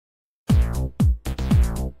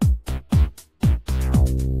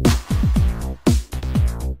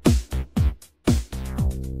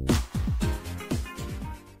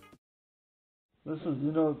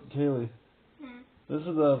Kaylee, this is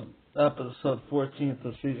the episode 14th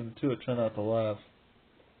of season 2 of Try Not to Laugh.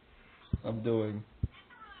 I'm doing.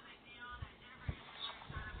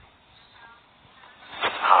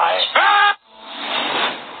 Hi.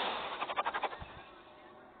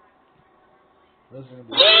 This is gonna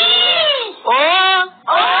be.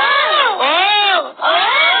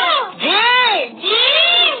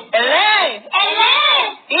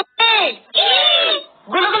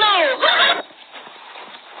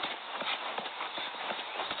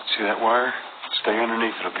 See that wire? Stay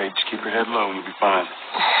underneath it, okay? Just keep your head low and you'll be fine.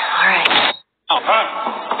 All right.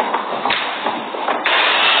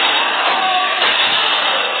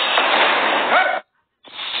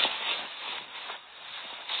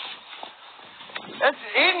 It's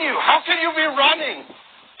in you. How can you be running?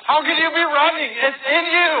 How can you be running? It's in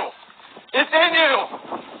you. It's in you.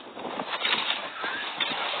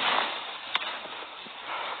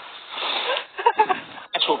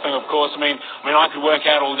 Natural thing, of course. I mean, I could work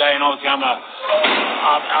out all day, and obviously I'm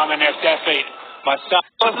an athlete myself.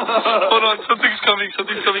 Hold on, something's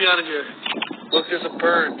coming out of here. Look, there's a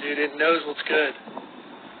bird, dude. It knows what's good.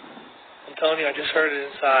 I'm telling you, I just heard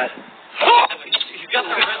it inside. You got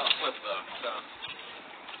the red flip though. So.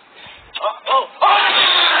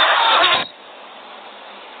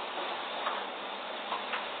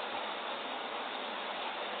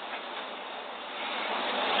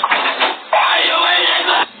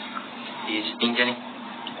 You eating, Jenny?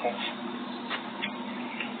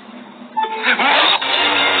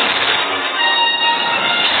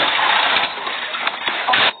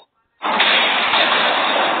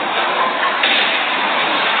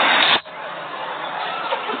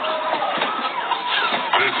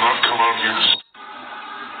 Did not come out here to...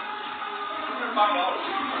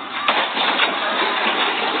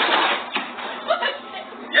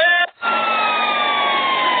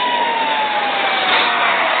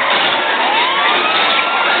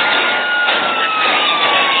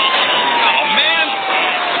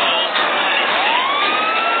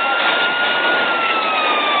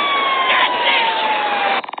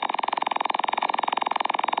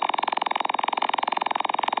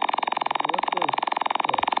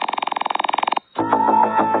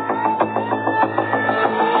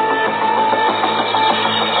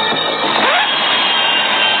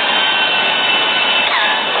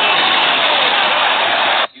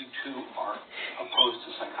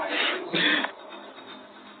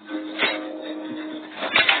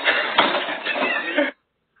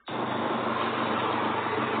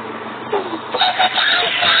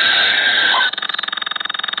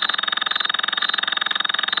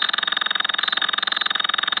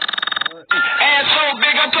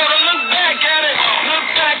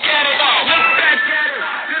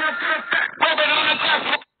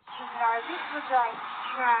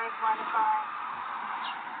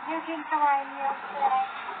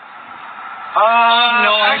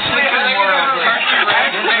 No, actually, I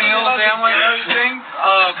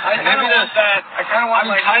kind of want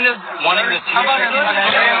like. I'm kind of wanting to see. How about this?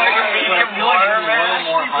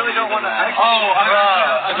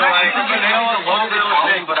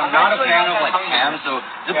 But I'm not a fan of like ham, so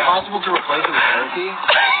is it possible to replace it with turkey?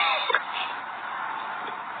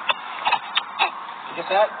 You get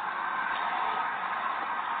that?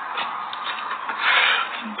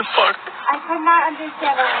 The fuck? I could not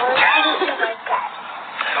understand a word anything I said.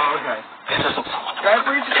 Oh, okay. Can I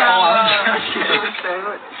please just have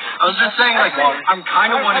I was just saying, like, I'm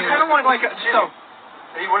kind of wanting. I kind of want like just a.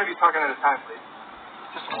 Hey, one of you talking at a time, please.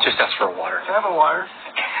 Just ask for a water. Can I have a water?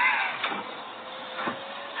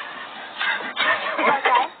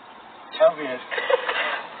 Okay. Tell me it.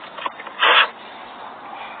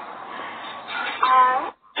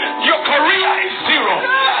 Your career is zero.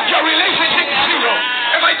 Your relationship is zero.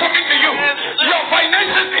 Am I talking to you? Your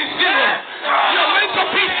finances is zero. Your mental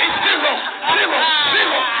peace is zero. Zero.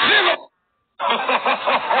 Zero. Zero.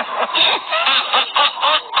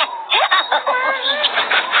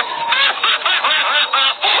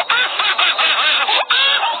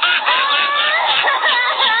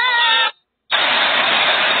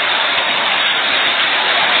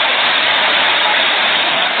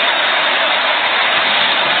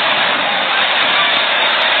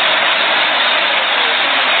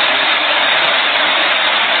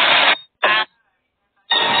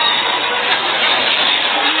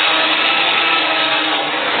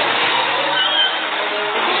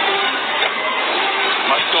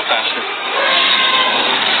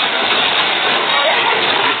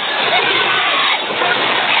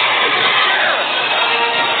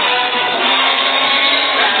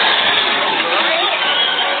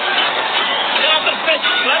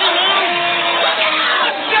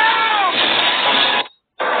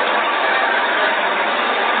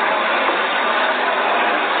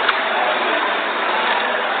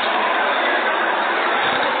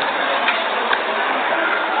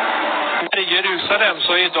 1995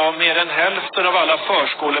 så är idag mer än hälften av alla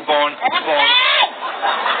förskolebarn barn.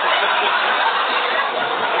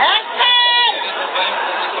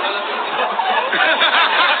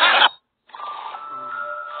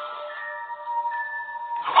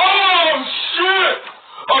 Oh, shit!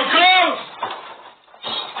 A ghost!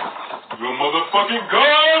 You motherfucking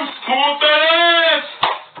ghost! Whoop that ass!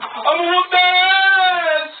 I'm gonna whoop that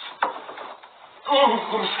ass! Oh,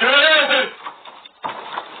 I'm scared!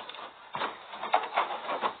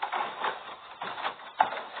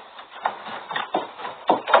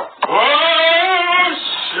 Oh,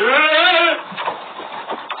 shit!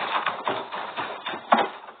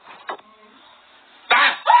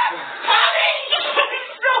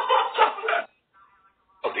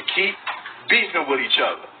 They keep beefing with each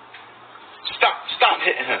other. Stop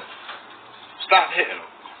hitting him. Stop hitting him.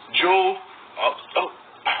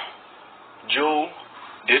 Joe,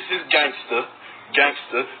 this is gangster.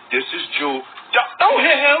 Gangster, this is Joe. Don't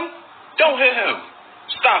hit him. Don't hit him.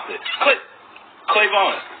 Stop it.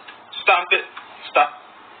 Clavon, stop it. Stop.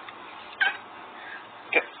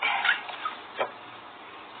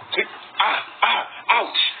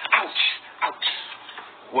 Ouch.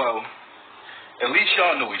 Well, at least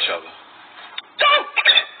y'all know each other. Don't!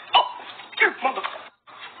 Oh, you motherfucker.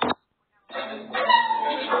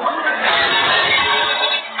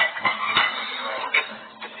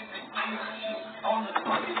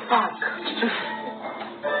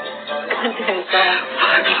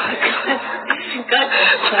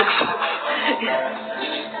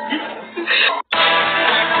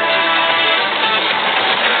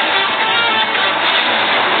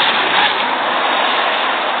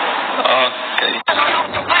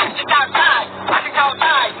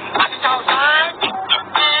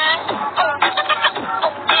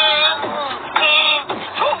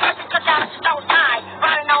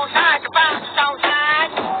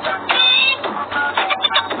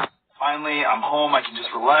 Finally, I'm home. I can just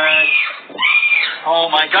relax. Oh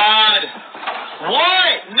my God!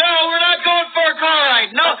 What? No, we're not going for a car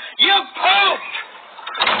ride. No, you pooped!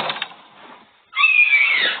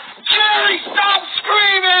 Jerry, stop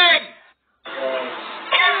screaming!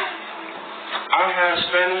 I have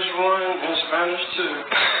Spanish 1 and Spanish 2.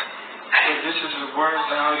 And this is a word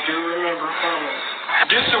that I do remember from it.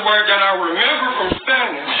 This is a word that I remember from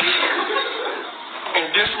Spanish. And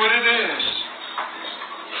this what it is.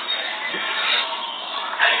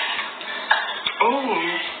 Oh,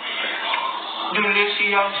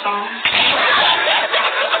 delicioso.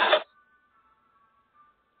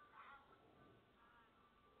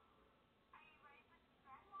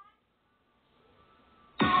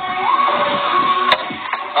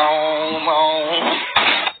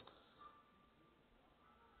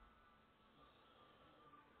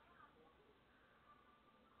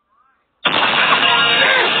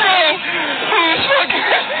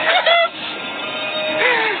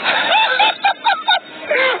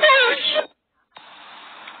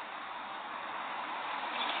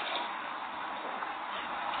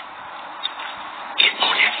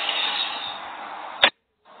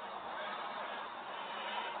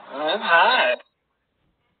 Hi.